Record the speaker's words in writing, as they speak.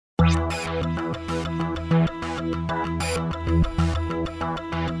Hello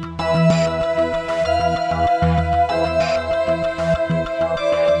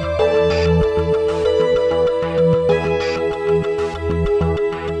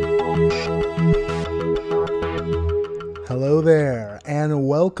there, and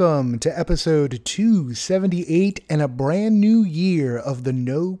welcome to episode 278 and a brand new year of the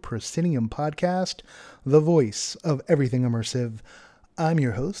No Proscenium podcast, the voice of everything immersive. I'm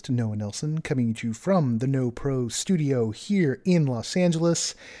your host, Noah Nelson, coming to you from the No Pro studio here in Los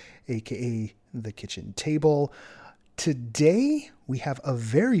Angeles, aka the kitchen table. Today, we have a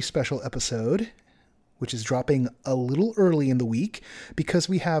very special episode, which is dropping a little early in the week because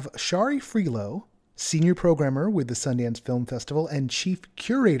we have Shari Freelo, Senior Programmer with the Sundance Film Festival and Chief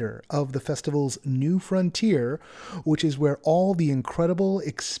Curator of the festival's New Frontier, which is where all the incredible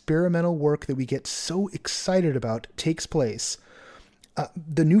experimental work that we get so excited about takes place.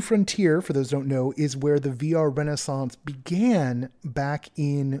 The New Frontier, for those who don't know, is where the VR renaissance began back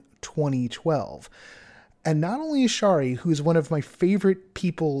in 2012. And not only is Shari, who is one of my favorite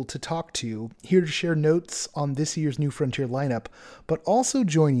people to talk to, here to share notes on this year's New Frontier lineup, but also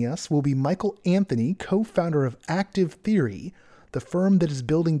joining us will be Michael Anthony, co-founder of Active Theory, the firm that is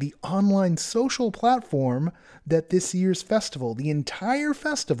building the online social platform that this year's festival, the entire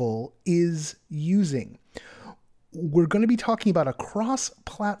festival, is using. We're going to be talking about a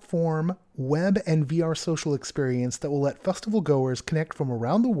cross-platform web and VR social experience that will let festival goers connect from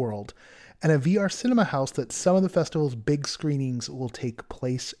around the world, and a VR cinema house that some of the festival's big screenings will take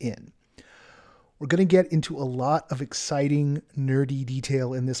place in. We're going to get into a lot of exciting, nerdy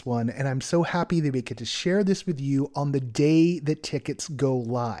detail in this one, and I'm so happy that we get to share this with you on the day that tickets go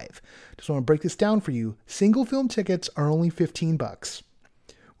live. Just want to break this down for you. Single film tickets are only $15,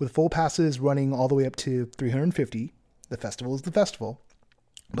 with full passes running all the way up to $350. The festival is the festival.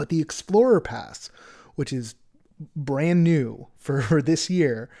 But the Explorer Pass, which is brand new for this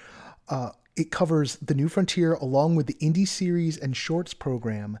year, it covers the New Frontier along with the Indie Series and Shorts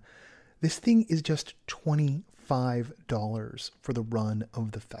program. This thing is just $25 for the run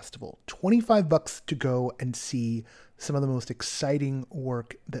of the festival. $25 to go and see some of the most exciting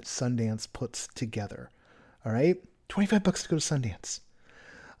work that Sundance puts together. All right? $25 to go to Sundance.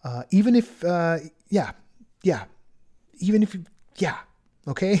 Even if,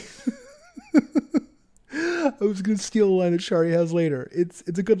 okay? I was going to steal a line that Shari has later. It's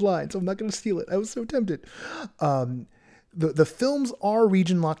a good line, so I'm not going to steal it. I was so tempted. The films are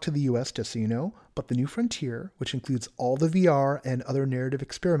region locked to the US, just so you know, but the New Frontier, which includes all the VR and other narrative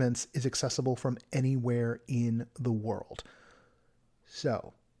experiments, is accessible from anywhere in the world.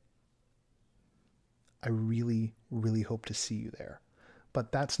 So, I really, really hope to see you there.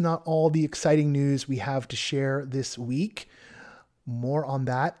 But that's not all the exciting news we have to share this week. More on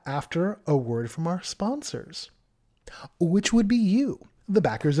that after a word from our sponsors, which would be you, the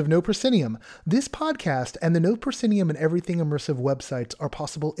backers of No Proscenium. This podcast and the No Proscenium and Everything Immersive websites are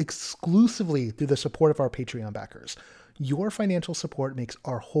possible exclusively through the support of our Patreon backers. Your financial support makes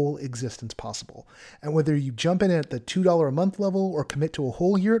our whole existence possible. And whether you jump in at the $2 a month level or commit to a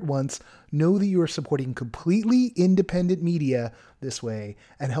whole year at once, know that you are supporting completely independent media this way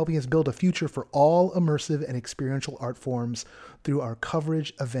and helping us build a future for all immersive and experiential art forms through our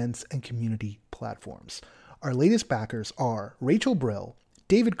coverage, events, and community platforms. Our latest backers are Rachel Brill,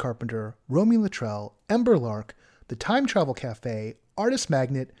 David Carpenter, Romy Luttrell, Ember Lark, The Time Travel Cafe, Artist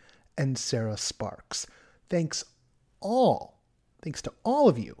Magnet, and Sarah Sparks. Thanks to all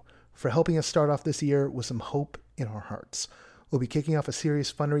of you for helping us start off this year with some hope in our hearts. We'll be kicking off a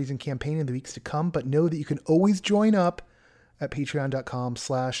serious fundraising campaign in the weeks to come, but know that you can always join up at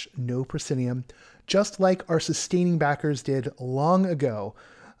patreon.com/noproscenium, just like our sustaining backers did long ago.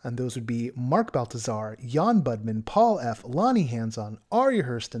 And those would be Mark Baltazar, Jan Budman, Paul F., Lonnie Hanson, Aria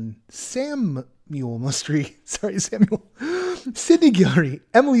Hurston, Samuel, Sydney Guillory,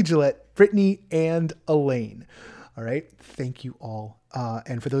 Emily Gillette, Brittany, and Elaine. All right. Thank you all.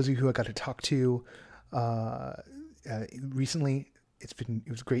 And for those of you who I got to talk to recently, it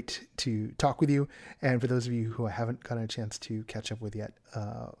was great to talk with you. And for those of you who I haven't gotten a chance to catch up with yet,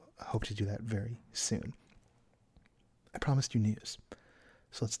 I hope to do that very soon. I promised you news.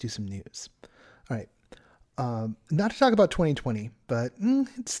 So let's do some news. All right. Not to talk about 2020, but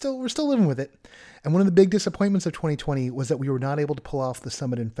we're still living with it. And one of the big disappointments of 2020 was that we were not able to pull off the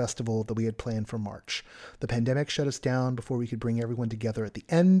summit and festival that we had planned for March. The pandemic shut us down before we could bring everyone together at the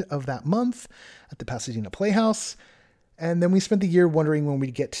end of that month at the Pasadena Playhouse. And then we spent the year wondering when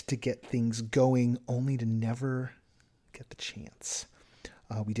we'd get things going, only to never get the chance.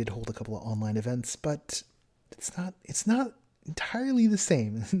 We did hold a couple of online events, but it's not entirely the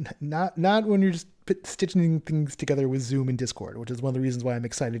same. Not when you're just stitching things together with Zoom and Discord, which is one of the reasons why I'm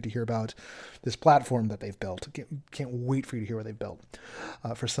excited to hear about this platform that they've built. Can't wait for you to hear what they've built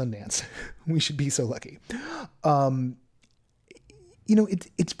for Sundance. We should be so lucky.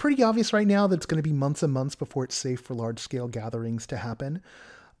 It's pretty obvious right now that it's going to be months and months before it's safe for large-scale gatherings to happen.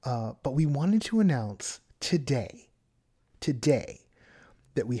 But we wanted to announce today,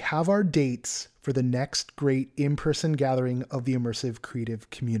 that we have our dates for the next great in-person gathering of the immersive creative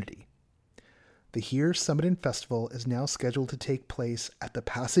community. The Here Summit and Festival is now scheduled to take place at the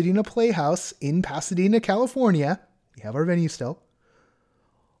Pasadena Playhouse in Pasadena, California. We have our venue still.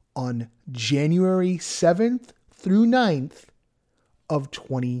 On January 7th through 9th of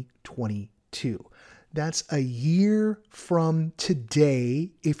 2022. That's a year from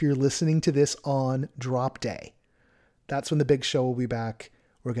today if you're listening to this on drop day. That's when the big show will be back.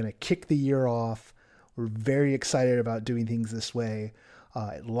 We're going to kick the year off. We're very excited about doing things this way.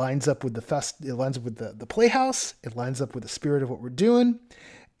 It lines up with it lines up with the Playhouse. It lines up with the spirit of what we're doing.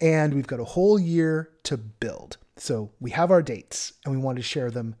 And we've got a whole year to build. So we have our dates and we want to share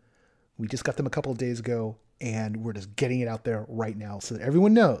them. We just got them a couple of days ago and we're just getting it out there right now so that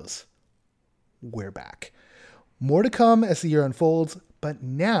everyone knows we're back. More to come as the year unfolds. But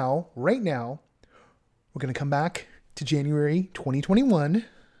now, right now, we're going to come back to January 2021,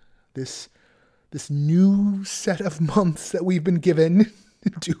 this new set of months that we've been given.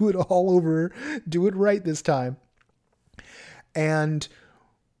 Do it all over, do it right this time. And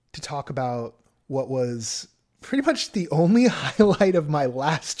to talk about what was pretty much the only highlight of my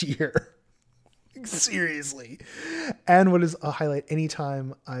last year. Seriously. And what is a highlight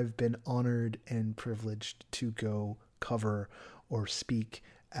anytime I've been honored and privileged to go cover or speak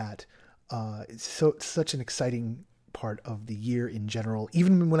at. It's such an exciting part of the year in general,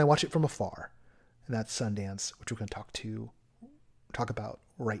 even when I watch it from afar. And that's Sundance, which we're going to talk about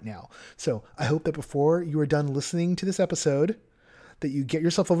right now. So I hope that before you are done listening to this episode, that you get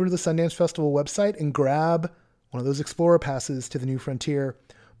yourself over to the Sundance Festival website and grab one of those Explorer passes to the New Frontier.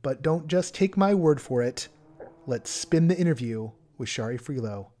 But don't just take my word for it. Let's spin the interview with Shari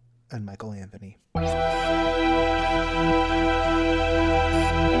Freelo and Michael Anthony.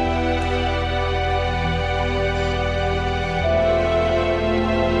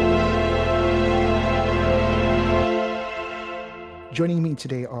 Joining me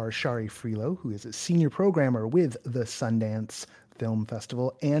today are Shari Freelo, who is a senior programmer with the Sundance Film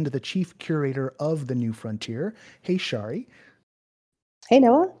Festival and the chief curator of the New Frontier. Hey, Shari. Hey,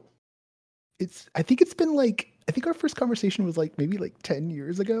 Noah. I think our first conversation was maybe 10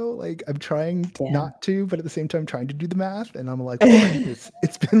 years ago. I'm trying not to, but at the same time trying to do the math. And I'm like, oh my goodness,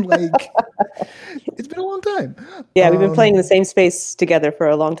 it's been it's been a long time. Yeah, we've been playing in the same space together for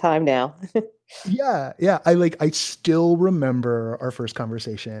a long time now. Yeah. I still remember our first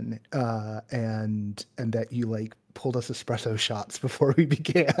conversation, and that you pulled us espresso shots before we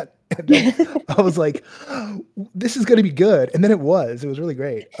began. And then I was like, oh, this is going to be good. And then it was really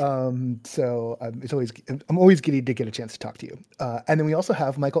great. So I'm always giddy to get a chance to talk to you. And then we also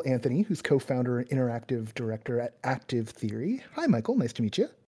have Michael Anthony, who's co-founder and interactive director at Active Theory. Hi, Michael. Nice to meet you.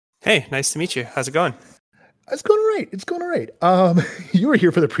 Hey, nice to meet you. How's it going? It's going all right. You were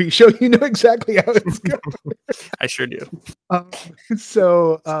here for the pre-show. You know exactly how it's going. I sure do.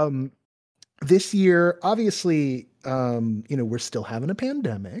 This year, obviously, we're still having a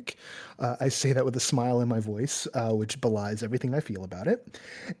pandemic. I say that with a smile in my voice, which belies everything I feel about it.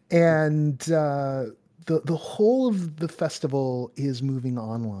 And the whole of the festival is moving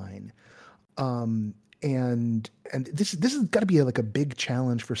online. And this has got to be a big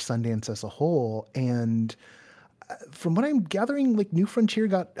challenge for Sundance as a whole. And from what I'm gathering, New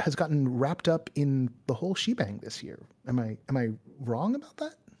Frontier has gotten wrapped up in the whole shebang this year. Am I wrong about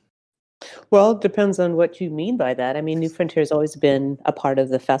that? Well, it depends on what you mean by that. I mean, New Frontier has always been a part of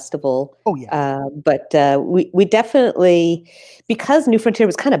the festival. Oh, yeah. But we definitely, because New Frontier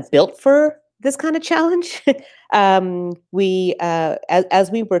was kind of built for this kind of challenge, we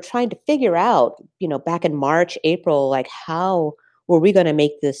as we were trying to figure out, back in March, April, how were we going to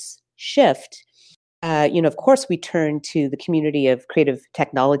make this shift? Of course, we turned to the community of creative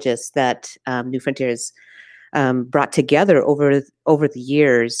technologists that New Frontier has brought together over the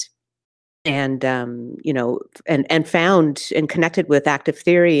years. And and found and connected with Active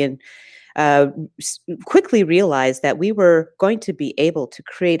Theory, and quickly realized that we were going to be able to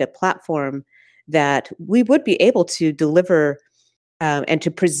create a platform that we would be able to deliver and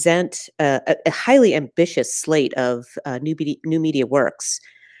to present a highly ambitious slate of new media works.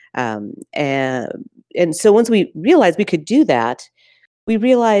 And so once we realized we could do that, we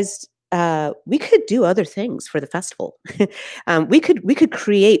realized we could do other things for the festival. We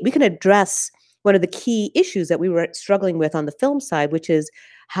can address one of the key issues that we were struggling with on the film side, which is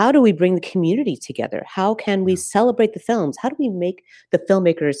how do we bring the community together? How can we celebrate the films? How do we make the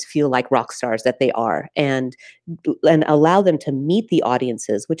filmmakers feel like rock stars that they are, and allow them to meet the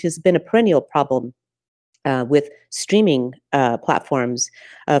audiences, which has been a perennial problem with streaming platforms,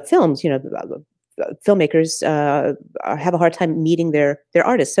 films. Filmmakers have a hard time meeting their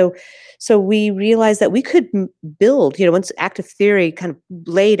artists. So we realized that we could build, once active theory kind of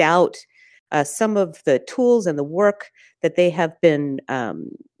laid out some of the tools and the work that they have been,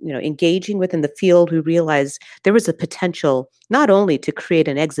 engaging with in the field, we realized there was a potential not only to create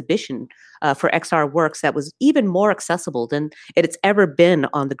an exhibition for XR works that was even more accessible than it's ever been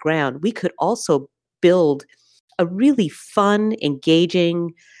on the ground. We could also build a really fun,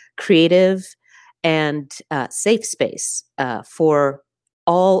 engaging, creative, and safe space for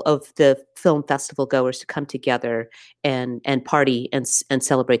all of the film festival goers to come together and party and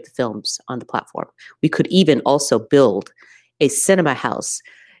celebrate the films on the platform. We could even also build a cinema house.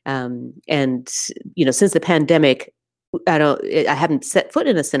 And since the pandemic, I haven't set foot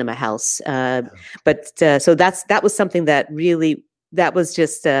in a cinema house. But so that was something that really, that was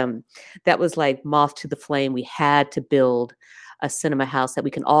like moth to the flame. We had to build a cinema house that we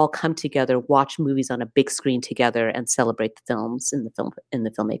can all come together, watch movies on a big screen together, and celebrate the films and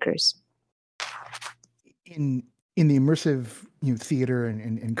the filmmakers. In the immersive theater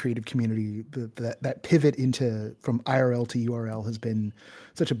and creative community, that pivot from IRL to URL has been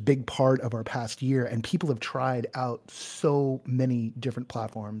such a big part of our past year, and people have tried out so many different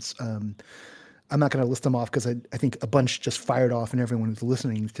platforms. I'm not going to list them off because I think a bunch just fired off, and everyone who's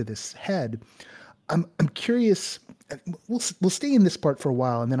listening to this head. I'm curious. We'll stay in this part for a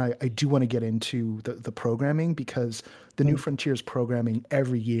while, and then I do want to get into the programming, because the New Frontiers programming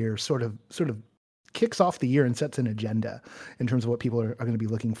every year sort of kicks off the year and sets an agenda in terms of what people are going to be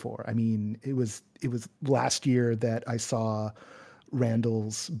looking for. I mean, it was last year that I saw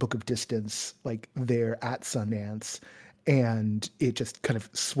Randall's Book of Distance like there at Sundance, and it just kind of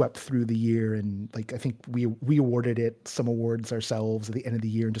swept through the year. And like, I think we awarded it some awards ourselves at the end of the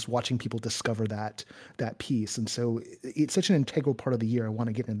year, and just watching people discover that piece. And so it's such an integral part of the year. I want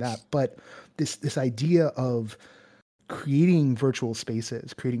to get into that, but this idea of creating virtual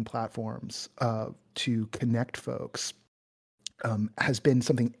spaces, creating platforms to connect folks has been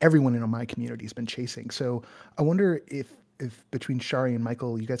something everyone in my community has been chasing. So I wonder if between Shari and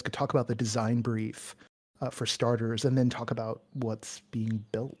Michael, you guys could talk about the design brief for starters, and then talk about what's being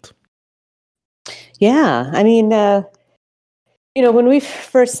built. Yeah, I mean, when we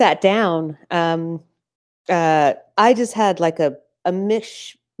first sat down, I just had like a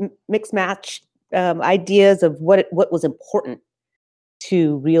mix match ideas of what was important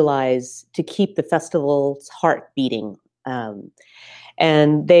to realize to keep the festival's heart beating.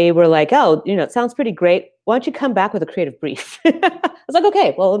 And they were like, "Oh, it sounds pretty great. Why don't you come back with a creative brief?" I was like,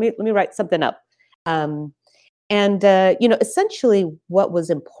 "Okay, well, let me write something up." Essentially what was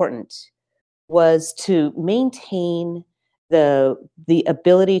important was to maintain the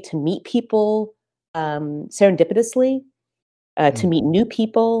ability to meet people serendipitously, to meet new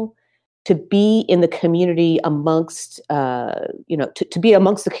people, to be in the community amongst, to be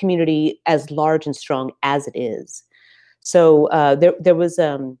amongst the community as large and strong as it is. So there was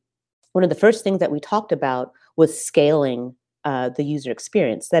one of the first things that we talked about was scaling the user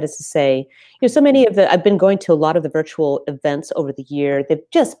experience. That is to say, so many I've been going to a lot of the virtual events over the year. They've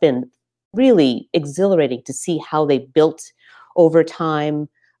just been really exhilarating to see how they built over time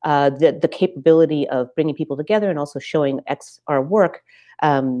the capability of bringing people together and also showing XR work.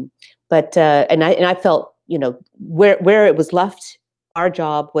 But I felt, where it was left, our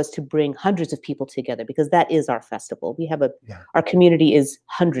job was to bring hundreds of people together, because that is our festival. We have our community is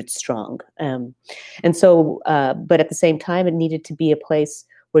hundreds strong. And so, but at the same time, it needed to be a place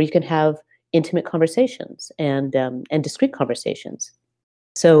where you can have intimate conversations and discrete conversations.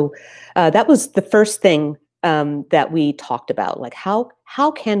 So that was the first thing that we talked about, like how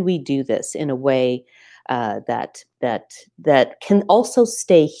can we do this in a way that can also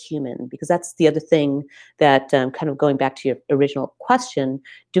stay human, because that's the other thing that kind of going back to your original question,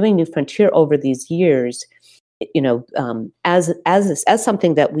 doing New Frontier over these years, as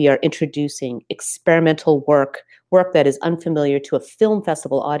something that we are introducing experimental work that is unfamiliar to a film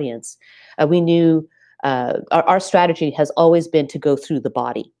festival audience. We knew our strategy has always been to go through the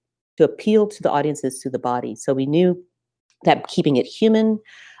body, to appeal to the audiences through the body. So we knew that keeping it human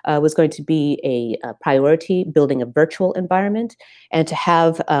was going to be a priority, building a virtual environment, and to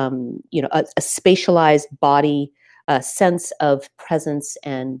have a spatialized body sense of presence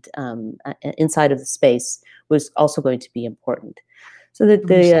and inside of the space was also going to be important. So that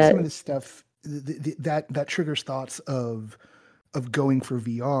When you say some of this stuff, that triggers thoughts of going for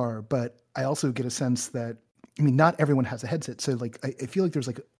VR, but I also get a sense that, I mean, not everyone has a headset, so like I feel like there's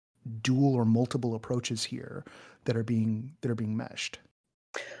like dual or multiple approaches here that are being meshed.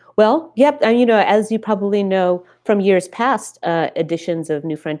 Well, yep, and as you probably know from years past editions of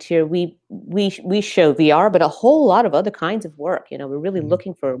New Frontier, we show VR, but a whole lot of other kinds of work. We're really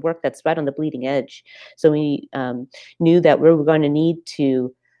looking for work that's right on the bleeding edge. So we knew that we were going to need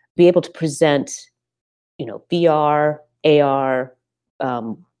to be able to present, VR, AR,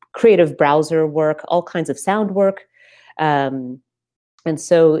 creative browser work, all kinds of sound work, and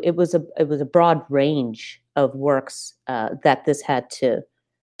so it was a broad range of works that this had to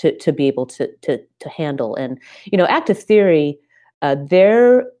be able to handle. And Active Theory,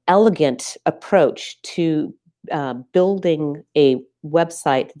 their elegant approach to building a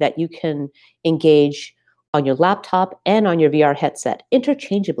website that you can engage on your laptop and on your VR headset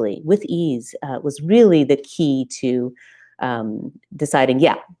interchangeably with ease was really the key to deciding,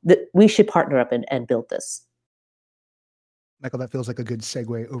 that we should partner up and build this. Michael, that feels like a good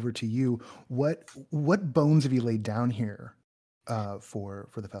segue over to you. What bones have you laid down here for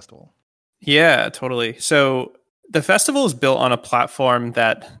the festival? Yeah, totally. So the festival is built on a platform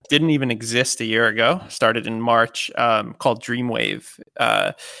that didn't even exist a year ago, started in March, called Dreamwave.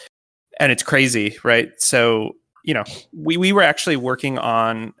 And it's crazy, right? So, we were actually working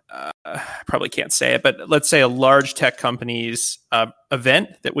on, probably can't say it, but let's say a large tech company's event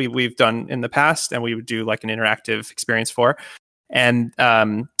that we've done in the past, and we would do like an interactive experience for. And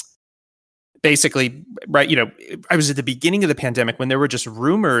basically, right, I was at the beginning of the pandemic when there were just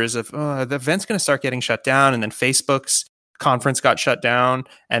rumors of the event's going to start getting shut down, and then Facebook's conference got shut down,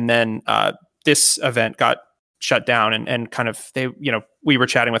 and then this event got shut down, and kind of we were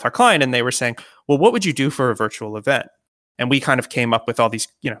chatting with our client, and they were saying, well, what would you do for a virtual event? And we kind of came up with all these,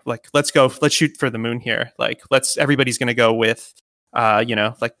 like, let's shoot for the moon here. Like, everybody's going to go with,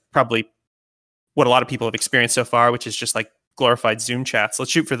 like probably what a lot of people have experienced so far, which is just like glorified Zoom chats. Let's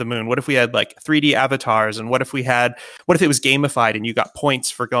shoot for the moon. What if we had like 3D avatars? And what if it was gamified and you got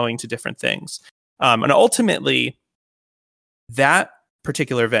points for going to different things? And ultimately, that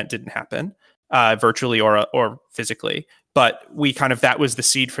particular event didn't happen virtually or physically. But that was the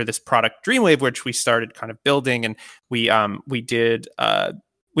seed for this product Dreamwave, which we started kind of building, and we ended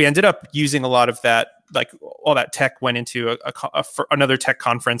up using a lot of that, like all that tech went into another tech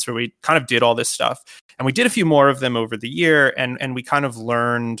conference where we kind of did all this stuff, and we did a few more of them over the year, and we kind of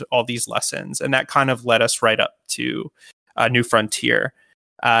learned all these lessons, and that kind of led us right up to New Frontier,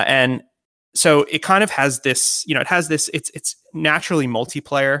 and so it kind of has this, it's naturally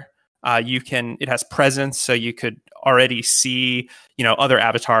multiplayer. It has presence, so you could already see, other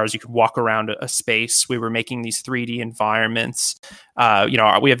avatars. You could walk around a space. We were making these 3D environments.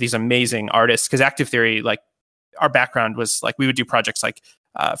 We have these amazing artists, because Active Theory, like, our background was like, we would do projects like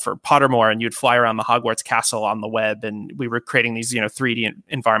for Pottermore, and you'd fly around the Hogwarts castle on the web, and we were creating these, 3D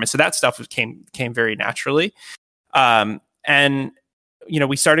environments. So that stuff came very naturally. And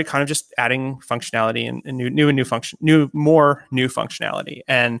we started kind of just adding functionality and more new functionality.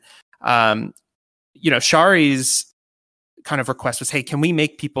 And Shari's kind of request was, hey, can we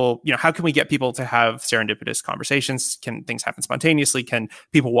make people, how can we get people to have serendipitous conversations? Can things happen spontaneously? Can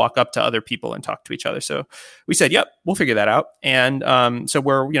people walk up to other people and talk to each other? So we said, yep, we'll figure that out. And so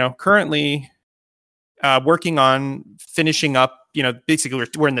we're, currently working on finishing up, basically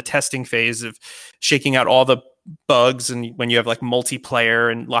we're in the testing phase of shaking out all the bugs, and when you have like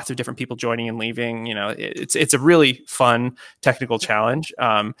multiplayer and lots of different people joining and leaving, it's a really fun technical challenge.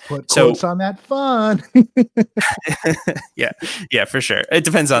 Put quotes on that fun. yeah, for sure. It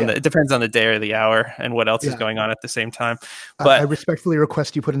depends on the day or the hour and what else is going on at the same time. But I respectfully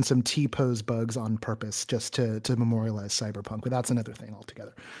request you put in some T-pose bugs on purpose just to memorialize Cyberpunk, but that's another thing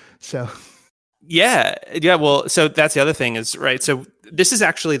altogether. So yeah. Well, so that's the other thing is, right. So this is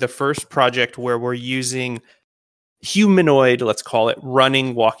actually the first project where we're using humanoid, let's call it,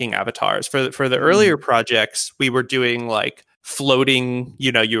 walking avatars. For the earlier projects, we were doing like floating,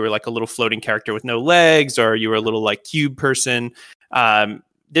 you were like a little floating character with no legs, or you were a little like cube person.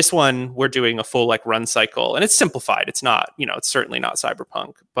 This one, we're doing a full like run cycle, and it's simplified. It's not, it's certainly not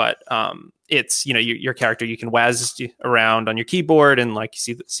Cyberpunk, but it's, your character, you can waz around on your keyboard and like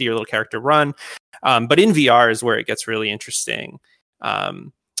see your little character run. But in VR is where it gets really interesting.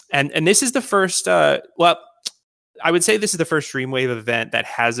 And this is the first, I would say this is the first Dreamwave event that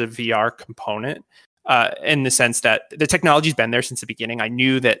has a VR component, in the sense that the technology's been there since the beginning. I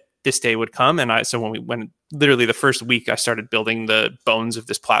knew that this day would come. And so when literally the first week I started building the bones of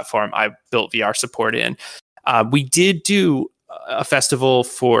this platform, I built VR support in. We did do a festival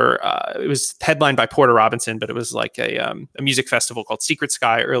for it was headlined by Porter Robinson, but it was like a music festival called Secret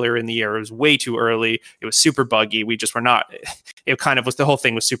Sky earlier in the year. It was way too early. It was super buggy. We just were not, it kind of was, the whole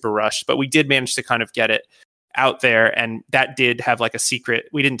thing was super rushed, but we did manage to kind of get it out there. And that did have like a secret.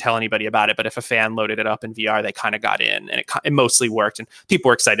 We didn't tell anybody about it, but if a fan loaded it up in VR, they kind of got in, and it mostly worked. And people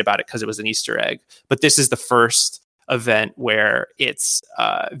were excited about it because it was an Easter egg. But this is the first event where it's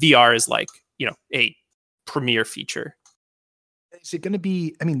VR is like, a premier feature. Is it going to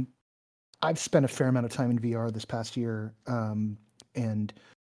be, I mean, I've spent a fair amount of time in VR this past year. And,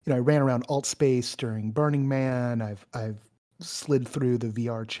 I ran around alt space during Burning Man. I've slid through the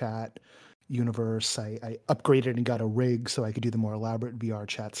VR chat universe. I upgraded and got a rig so I could do the more elaborate VR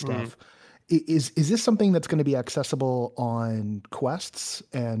chat stuff. Is this something that's going to be accessible on Quests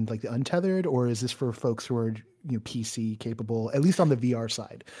and like the untethered, or is this for folks who are PC capable, at least on the VR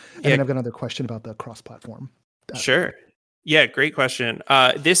side? And then I've got another question about the cross-platform. Sure. Yeah, great question.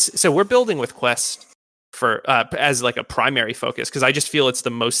 So we're building with Quest for as like a primary focus, because I just feel it's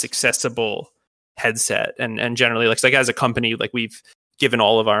the most accessible headset, and generally like as a company, like we've given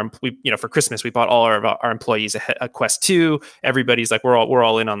all of our for Christmas we bought all of our employees a Quest 2. Everybody's like we're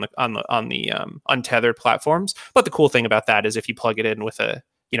all in on the untethered platforms. But the cool thing about that is if you plug it in with a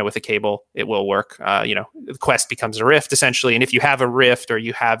cable, it will work. The Quest becomes a Rift essentially, and if you have a Rift or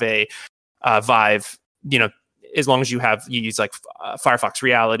you have a Vive, as long as you use like Firefox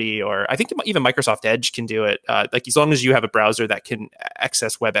Reality, or I think even Microsoft Edge can do it. Like as long as you have a browser that can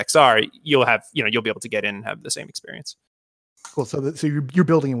access WebXR, you'll be able to get in and have the same experience. Cool. So you're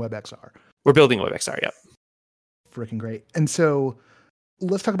building in WebXR. We're building WebXR. Yep. Freaking great. And so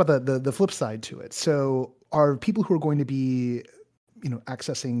let's talk about the flip side to it. So are people who are going to be,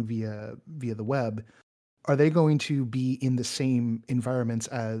 accessing via the web, are they going to be in the same environments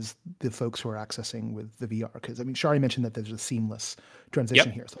as the folks who are accessing with the VR? Because I mean, Shari mentioned that there's a seamless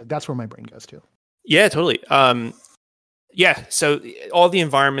transition here. So that's where my brain goes to. Yeah, totally. So all the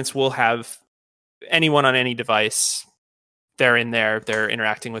environments will have anyone on any device. They're in there. They're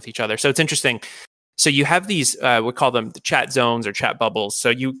interacting with each other. So it's interesting. So you have these, we call them the chat zones or chat bubbles.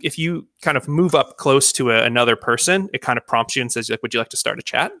 So if you kind of move up close to another person, it kind of prompts you and says, like, would you like to start a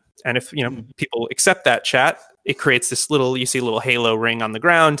chat? And if, people accept that chat, it creates this you see a little halo ring on the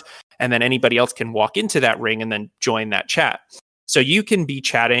ground, and then anybody else can walk into that ring and then join that chat. So you can be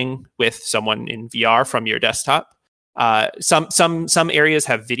chatting with someone in VR from your desktop. Some areas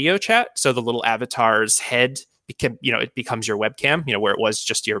have video chat. So the little avatar's head, it becomes your webcam, where it was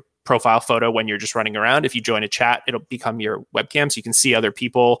just your profile photo when you're just running around. If you join a chat, it'll become your webcam, so you can see other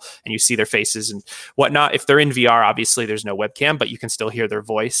people and you see their faces and whatnot. If they're in VR, obviously there's no webcam, but you can still hear their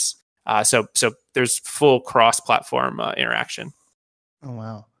voice. So there's full cross-platform interaction. Oh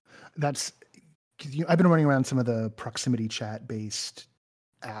wow, that's. I've been running around some of the proximity chat-based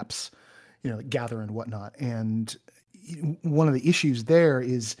apps, like Gather and whatnot, and one of the issues there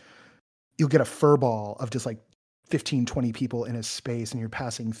is you'll get a furball of just like 15, 20 people in a space, and you're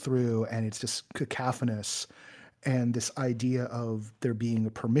passing through and it's just cacophonous. And this idea of there being a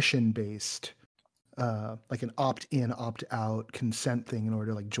permission-based, like an opt-in, opt-out consent thing in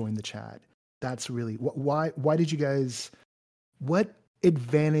order to like join the chat. That's really, why did you guys, what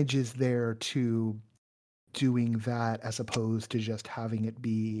advantage is there to doing that as opposed to just having it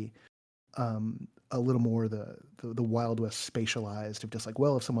be a little more the Wild West spatialized of just like,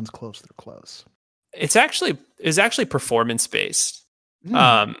 well, if someone's close, they're close? It's actually performance based.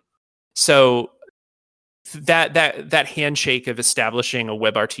 So that handshake of establishing a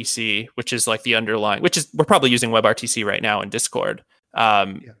WebRTC, which is like the underlying, we're probably using WebRTC right now in Discord.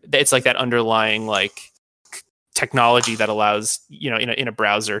 It's like that underlying like technology that allows, in a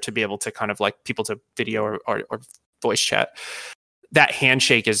browser to be able to kind of like people to video or voice chat. That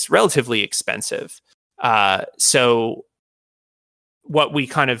handshake is relatively expensive. So what we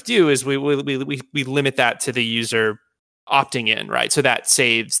kind of do is we limit that to the user opting in, right? So that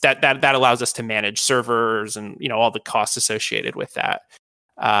saves that allows us to manage servers and all the costs associated with that.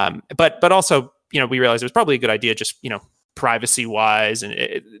 But also we realized it was probably a good idea just privacy wise, and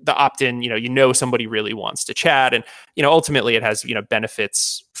the opt-in, somebody really wants to chat, and ultimately it has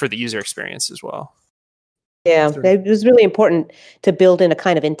benefits for the user experience as well. Yeah, it was really important to build in a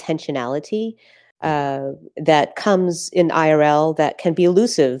kind of intentionality that comes in IRL that can be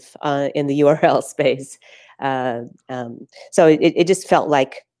elusive in the URL space. So it just felt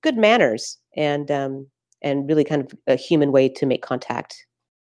like good manners and really kind of a human way to make contact.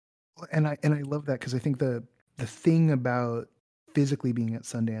 And I love that, because I think the thing about physically being at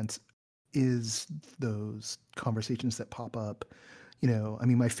Sundance is those conversations that pop up. I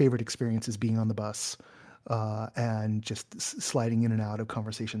mean, my favorite experience is being on the bus and just sliding in and out of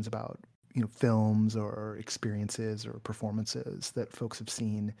conversations about, films or experiences or performances that folks have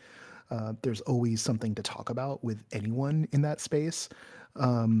seen. There's always something to talk about with anyone in that space.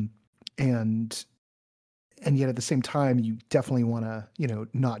 And yet at the same time, you definitely want to,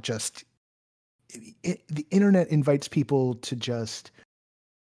 not just, the internet invites people to just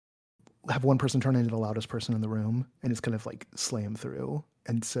have one person turn into the loudest person in the room and it's kind of like slam through.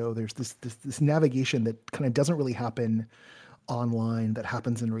 And so there's this navigation that kind of doesn't really happen online that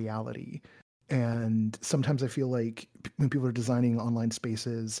happens in reality. And sometimes I feel like when people are designing online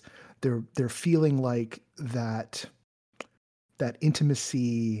spaces, they're feeling like that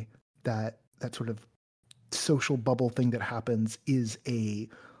intimacy, that sort of social bubble thing that happens is a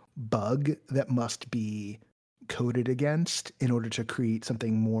bug that must be coded against in order to create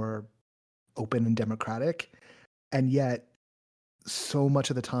something more open and democratic. And yet so much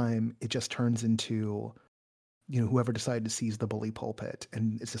of the time it just turns into, whoever decided to seize the bully pulpit,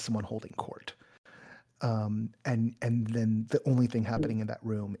 and it's just someone holding court. And then the only thing happening in that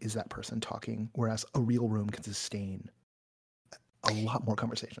room is that person talking, whereas a real room can sustain a lot more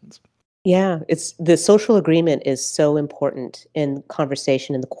conversations. Yeah, it's the social agreement is so important in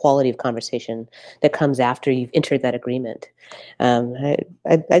conversation and the quality of conversation that comes after you've entered that agreement. I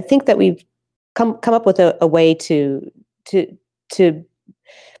think that we've come up with a way to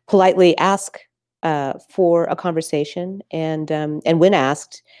politely ask for a conversation, and when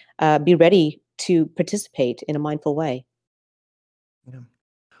asked, be ready to participate in a mindful way. Yeah.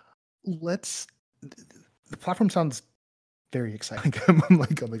 The platform sounds very exciting. I'm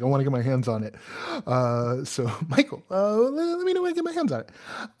like, I want to get my hands on it. So Michael, let me know when I get my hands on it.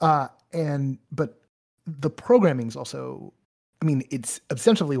 But the programming is also, I mean, it's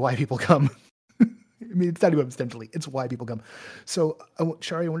ostensibly why people come. I mean, it's not even ostensibly, it's why people come. So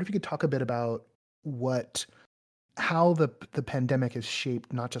Shari, I wonder if you could talk a bit about how the pandemic has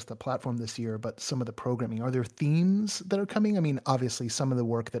shaped not just the platform this year, but some of the programming. Are there themes that are coming? I mean, obviously some of the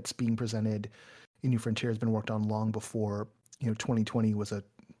work that's being presented in New Frontier has been worked on long before, 2020 was a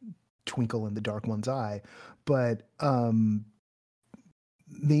twinkle in the dark one's eye. But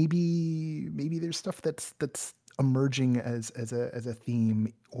maybe there's stuff that's emerging as a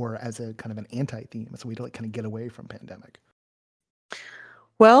theme or as a kind of an anti-theme, as a way to kind of get away from pandemic.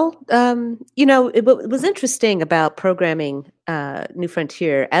 Well, what was interesting about programming New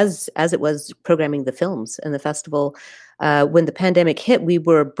Frontier, as it was programming the films and the festival, when the pandemic hit, we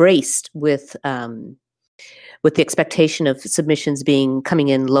were braced with the expectation of submissions coming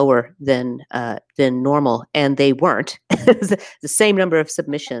in lower than normal, and they weren't. The same number of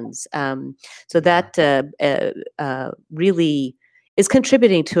submissions. So that really is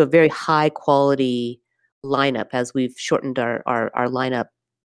contributing to a very high quality lineup, as we've shortened our lineup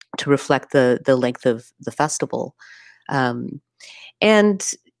to reflect the length of the festival. And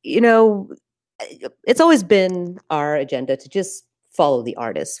it's always been our agenda to just follow the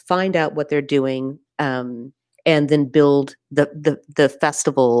artists, find out what they're doing, and then build the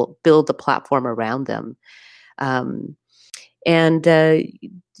festival, build the platform around them. I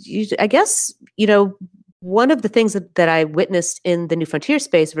guess, one of the things that I witnessed in the New Frontier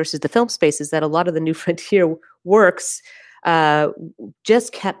space versus the film space is that a lot of the New Frontier works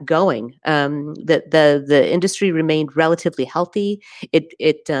just kept going. The industry remained relatively healthy.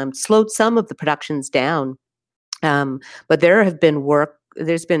 It slowed some of the productions down, but there's been work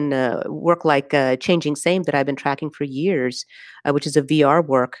like Changing Same that I've been tracking for years, which is a VR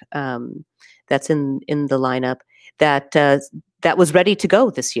work that's in the lineup that was ready to go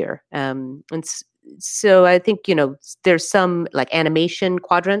this year. So I think there's some like animation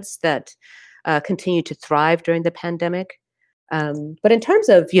quadrants that continue to thrive during the pandemic. But in terms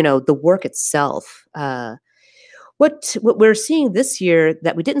of the work itself, what we're seeing this year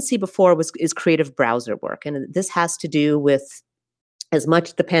that we didn't see before is creative browser work, and this has to do with as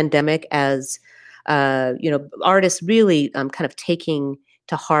much the pandemic as artists really kind of taking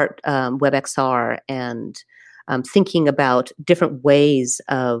to heart WebXR and thinking about different ways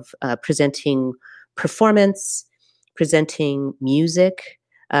of presenting performance, presenting music.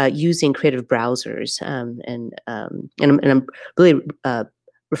 Using creative browsers, and I'm really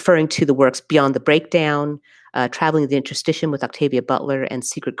referring to the works Beyond the Breakdown, Traveling the Interstitium with Octavia Butler, and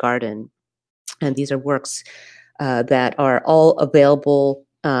Secret Garden. And these are works that are all available,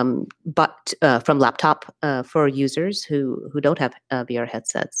 but from laptop for users who don't have VR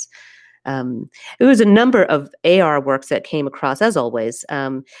headsets. There was a number of AR works that came across, as always.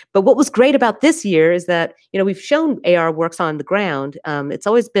 But what was great about this year is that we've shown AR works on the ground. It's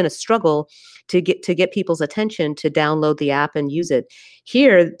always been a struggle to get people's attention to download the app and use it.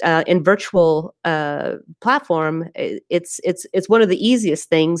 Here in virtual platform, it's one of the easiest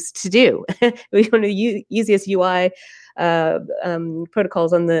things to do. One of the easiest UI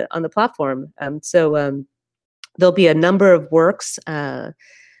protocols on the platform. So there'll be a number of works.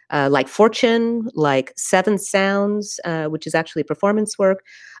 Like Fortune, like Seven Sounds, which is actually performance work,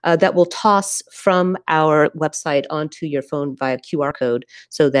 that will toss from our website onto your phone via QR code,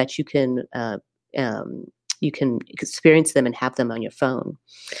 so that you can experience them and have them on your phone.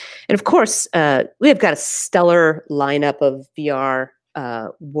 And of course, we have got a stellar lineup of VR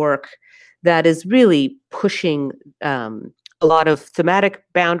work that is really pushing a lot of thematic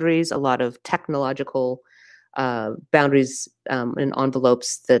boundaries, a lot of technological boundaries and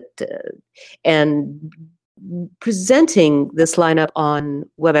envelopes and presenting this lineup on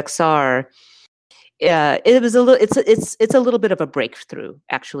WebXR. It's a little bit of a breakthrough,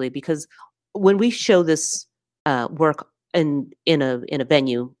 actually, because when we show this work in a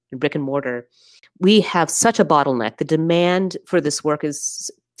venue, in brick and mortar, we have such a bottleneck. The demand for this work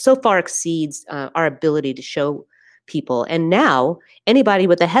is so far exceeds our ability to show people, and now anybody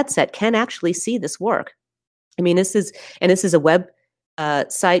with a headset can actually see this work. I mean, this is a web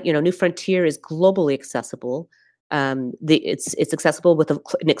site. New Frontier is globally accessible. It's accessible with an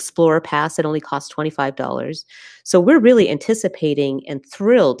Explorer Pass. It only costs $25. So we're really anticipating and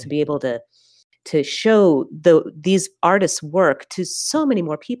thrilled to be able to show these artists' work to so many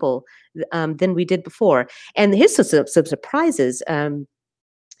more people than we did before. And here's some surprises. The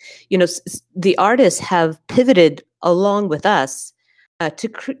artists have pivoted along with us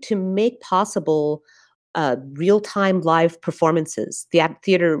to make possible real-time live performances,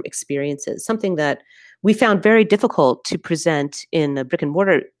 theater experiences, something that we found very difficult to present in a brick and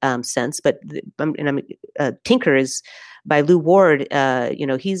mortar sense. But Tinker is by Lou Ward.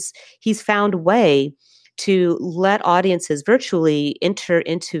 He's found a way to let audiences virtually enter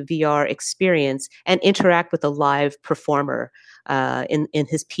into VR experience and interact with a live performer in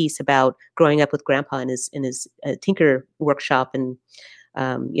his piece about growing up with Grandpa in his Tinker workshop, and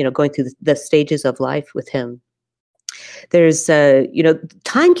going through the stages of life with him. There's,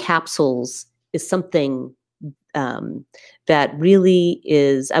 time capsules is something that really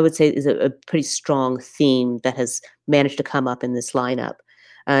is, I would say, is a pretty strong theme that has managed to come up in this lineup.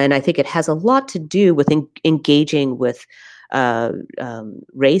 And I think it has a lot to do with engaging with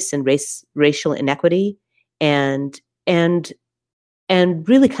race and racial inequity, and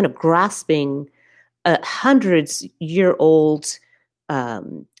really kind of grasping a hundreds-year-old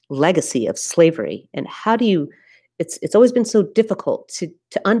legacy of slavery, and how do you? It's always been so difficult to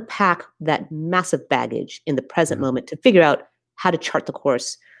unpack that massive baggage in the present moment to figure out how to chart the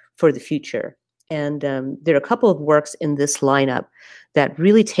course for the future. And there are a couple of works in this lineup that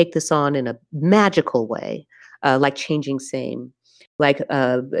really take this on in a magical way, like Changing Same, like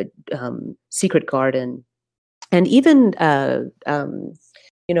Secret Garden, and even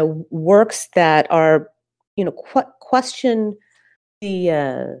works that are question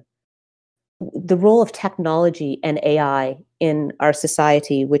the role of technology and AI in our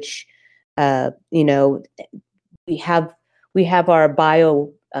society, which we have our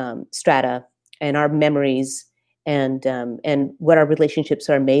bio strata and our memories and what our relationships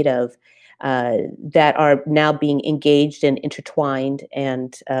are made of that are now being engaged and intertwined,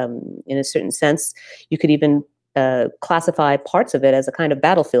 and in a certain sense, you could even classify parts of it as a kind of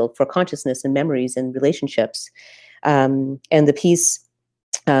battlefield for consciousness and memories and relationships. And the piece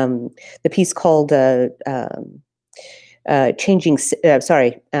called Changing.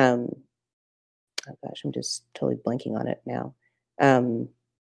 Sorry. Oh gosh, I'm just totally blanking on it now.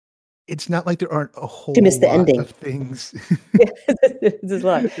 It's not like there aren't a whole To Miss the lot Ending. of things. There's a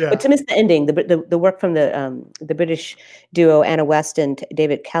lot. Yeah. But To Miss the Ending, the work from the British duo Anna West and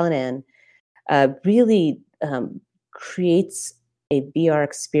David Callanan really creates a VR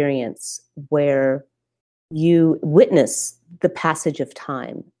experience where you witness the passage of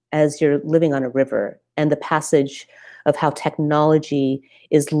time as you're living on a river, and the passage of how technology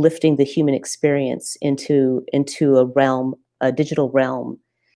is lifting the human experience into a realm, a digital realm,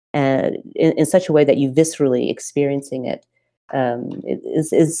 and in such a way that you viscerally experiencing it.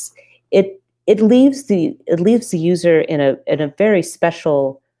 It leaves the user in a very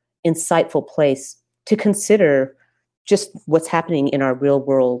special, insightful place to consider just what's happening in our real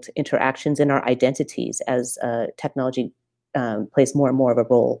world interactions, in our identities, as technology plays more and more of a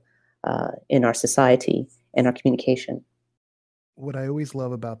role in our society and our communication. what I always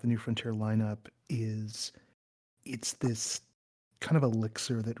love about the New Frontier lineup is it's this kind of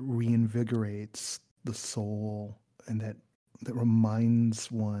elixir that reinvigorates the soul and that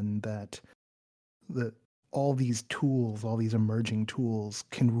reminds one that the all these tools, all these emerging tools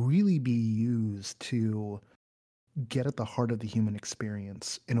can really be used to get at the heart of the human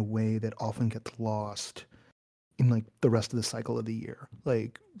experience in a way that often gets lost in like the rest of the cycle of the year.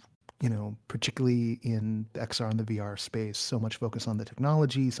 Like, particularly in the XR and the VR space, so much focus on the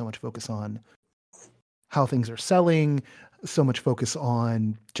technology, so much focus on how things are selling, so much focus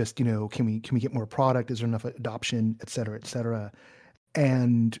on just, can we get more product? Is there enough adoption, et cetera, et cetera.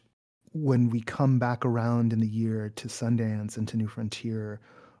 And when we come back around in the year to Sundance and to New Frontier,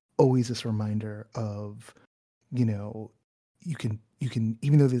 always this reminder of, you can,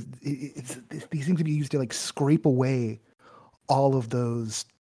 even though these seem to be used to like scrape away all of those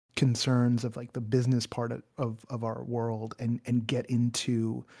concerns of like the business part of our world and get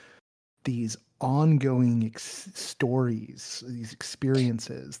into these ongoing stories, these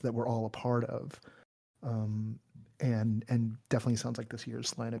experiences that we're all a part of. And definitely sounds like this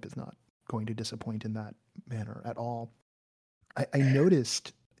year's lineup is not going to disappoint in that manner at all. I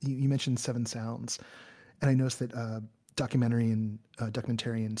noticed you mentioned Seven Sounds, and I noticed that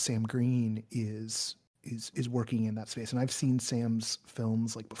documentarian Sam Green is working in that space. And I've seen Sam's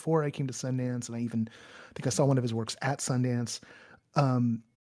films like before I came to Sundance, and I even think I saw one of his works at Sundance.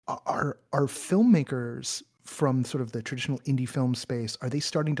 Are filmmakers from sort of the traditional indie film space, are they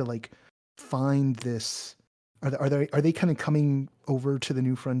starting to like find this? Are they kind of coming over to the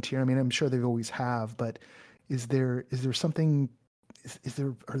New Frontier? I mean, I'm sure they always have, but is there something?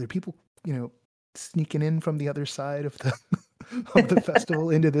 Are there people sneaking in from the other side of the of the festival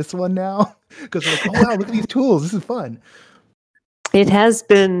into this one now? Because they're like, oh wow, look at these tools, this is fun. It has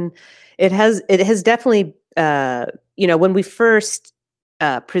definitely when we first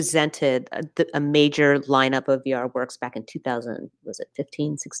presented a major lineup of VR works back in 2000, was it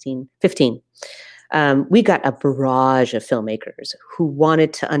 15, 16, 15? We got a barrage of filmmakers who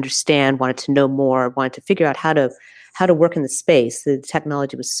wanted to understand, wanted to know more, wanted to figure out how to work in the space. The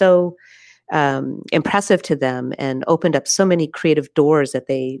technology was so impressive to them and opened up so many creative doors that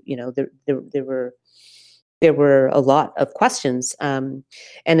there were a lot of questions. And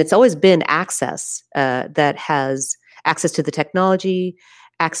it's always been access that has access to the technology,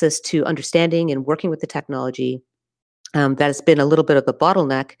 access to understanding and working with the technology. That has been a little bit of a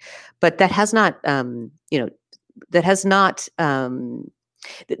bottleneck, but that has not, the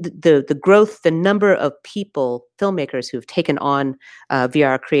growth, the number of people, filmmakers who have taken on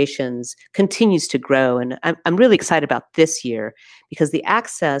VR creations continues to grow. And I'm really excited about this year because the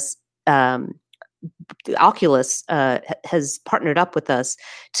access, the Oculus has partnered up with us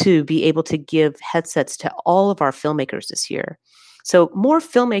to be able to give headsets to all of our filmmakers this year. So more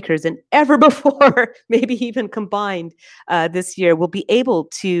filmmakers than ever before, maybe even combined this year, will be able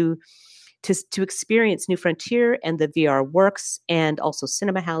to experience New Frontier and the VR Works and also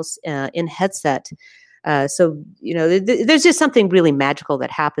Cinema House in headset. So there's just something really magical that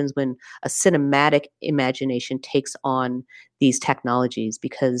happens when a cinematic imagination takes on these technologies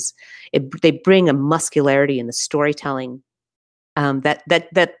because they bring a muscularity in the storytelling that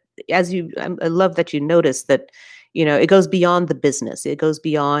I love that you notice that it goes beyond the business, it goes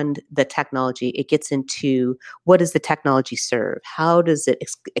beyond the technology, it gets into what does the technology serve, how does it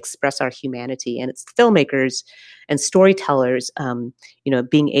express our humanity, and it's filmmakers and storytellers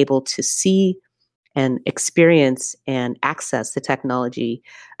being able to see and experience and access the technology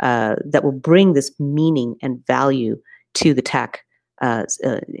that will bring this meaning and value to the tech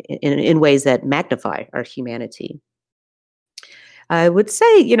in ways that magnify our humanity. I would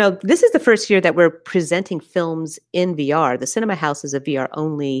say, this is the first year that we're presenting films in VR. The Cinema House is a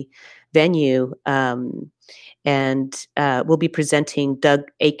VR-only venue, and we'll be presenting Doug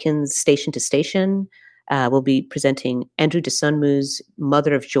Aiken's Station to Station. We'll be presenting Andrew Desunmu's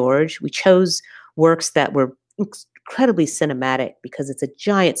Mother of George. We chose works that were incredibly cinematic because it's a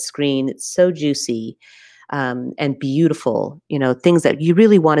giant screen. It's so juicy and beautiful. Things that you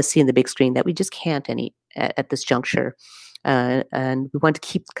really want to see in the big screen that we just can't at this juncture. And we want to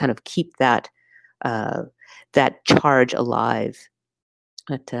keep that charge alive.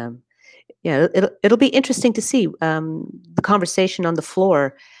 But it'll be interesting to see the conversation on the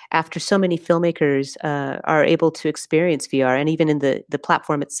floor after so many filmmakers are able to experience VR, and even in the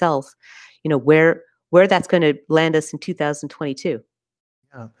platform itself. Where that's going to land us in 2022.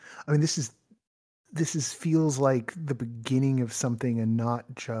 Yeah, I mean, this feels like the beginning of something, and not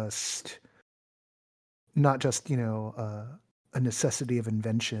just a necessity of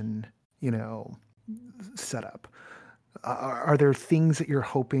invention setup. are there things that you're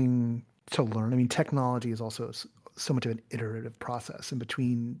hoping to learn? I mean, technology is also so much of an iterative process. And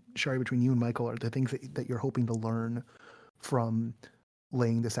between you and Michael, are there things that you're hoping to learn from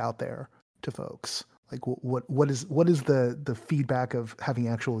laying this out there to folks? Like what is the feedback of having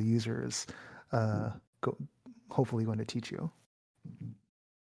actual users go, hopefully going to teach you?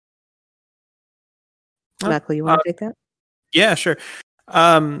 Michael, you want to take that? Yeah, sure.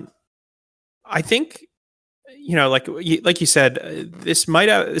 I think, like you said, this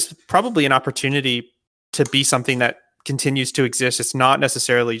is probably an opportunity to be something that continues to exist. It's not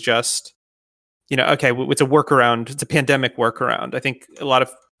necessarily just, okay, it's a workaround. It's a pandemic workaround. I think a lot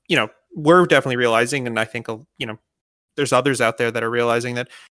of, we're definitely realizing, and I think, there's others out there that are realizing that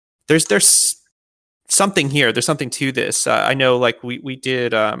there's something here. There's something to this. I know, like we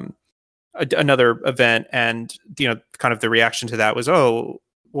did another event, and kind of the reaction to that was, oh,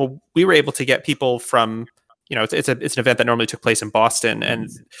 well, we were able to get people from, it's an event that normally took place in Boston, and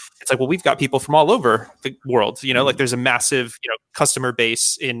it's like, well, we've got people from all over the world. Like there's a massive customer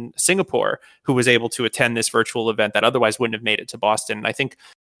base in Singapore who was able to attend this virtual event that otherwise wouldn't have made it to Boston. And I think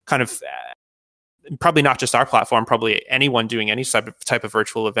kind of probably not just our platform, probably anyone doing any type of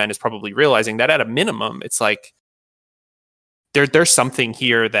virtual event is probably realizing that at a minimum, it's like there's something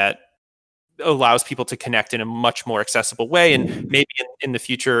here that allows people to connect in a much more accessible way. And maybe in the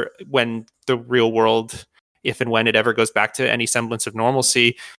future, when the real world, if and when it ever goes back to any semblance of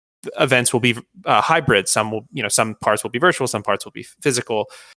normalcy, events will be hybrid. Some will, some parts will be virtual, some parts will be physical.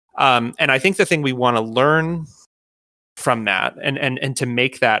 And I think the thing we want to learn from that, and to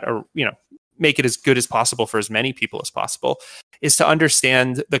make that, make it as good as possible for as many people as possible, is to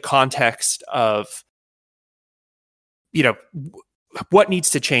understand the context of, what needs